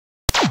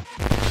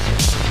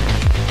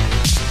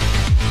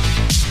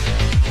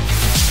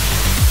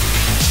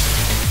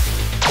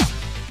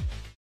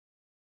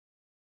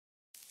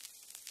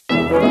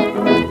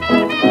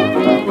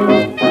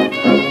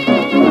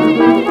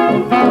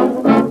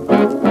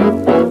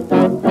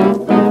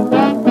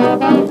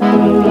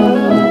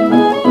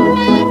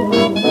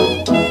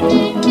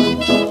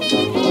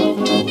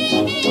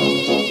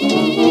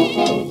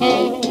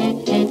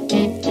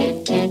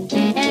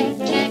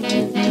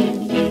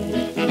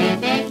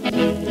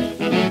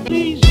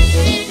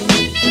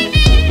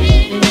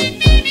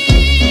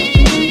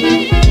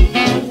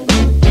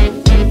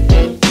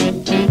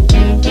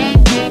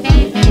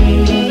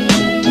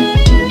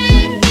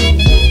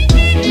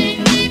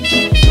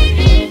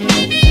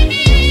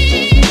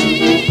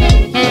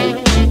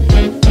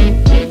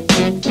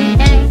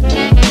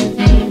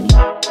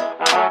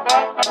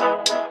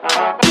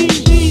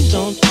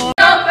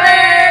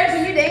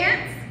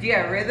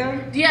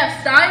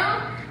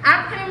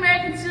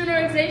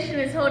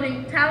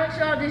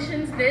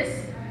auditions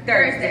this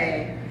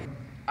Thursday.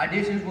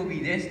 Auditions will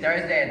be this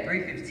Thursday at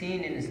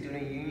 3:15 in the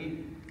Student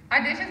Union.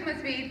 Auditions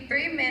must be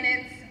 3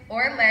 minutes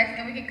or less,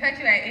 and we can cut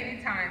you at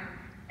any time.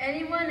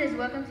 Anyone is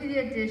welcome to the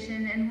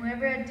audition, and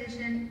whoever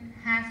auditioned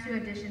has to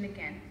audition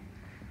again.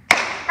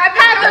 Have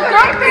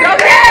a great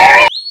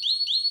okay?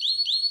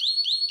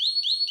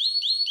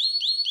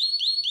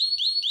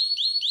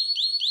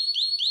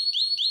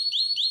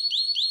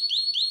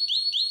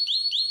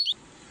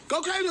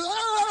 Go crazy.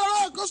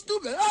 Go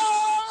stupid.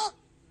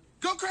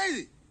 Go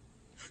crazy.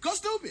 Go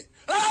stupid.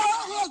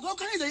 Go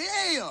crazy.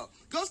 Yeah.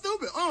 Go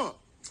stupid.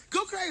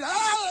 Go crazy.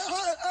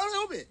 A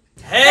little bit.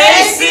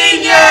 Hey,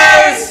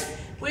 seniors!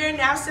 We are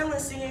now selling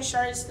senior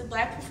shirts, the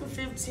black one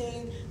for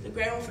 $15, the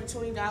gray one for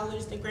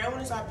 $20. The gray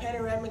one is our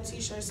panoramic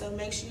t-shirt, so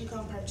make sure you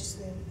come purchase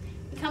them.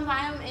 Come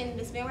buy them in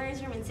Miss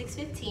Miller's room in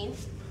 615.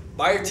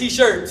 Buy your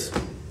t-shirts.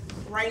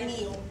 Right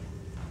now.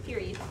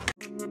 Period.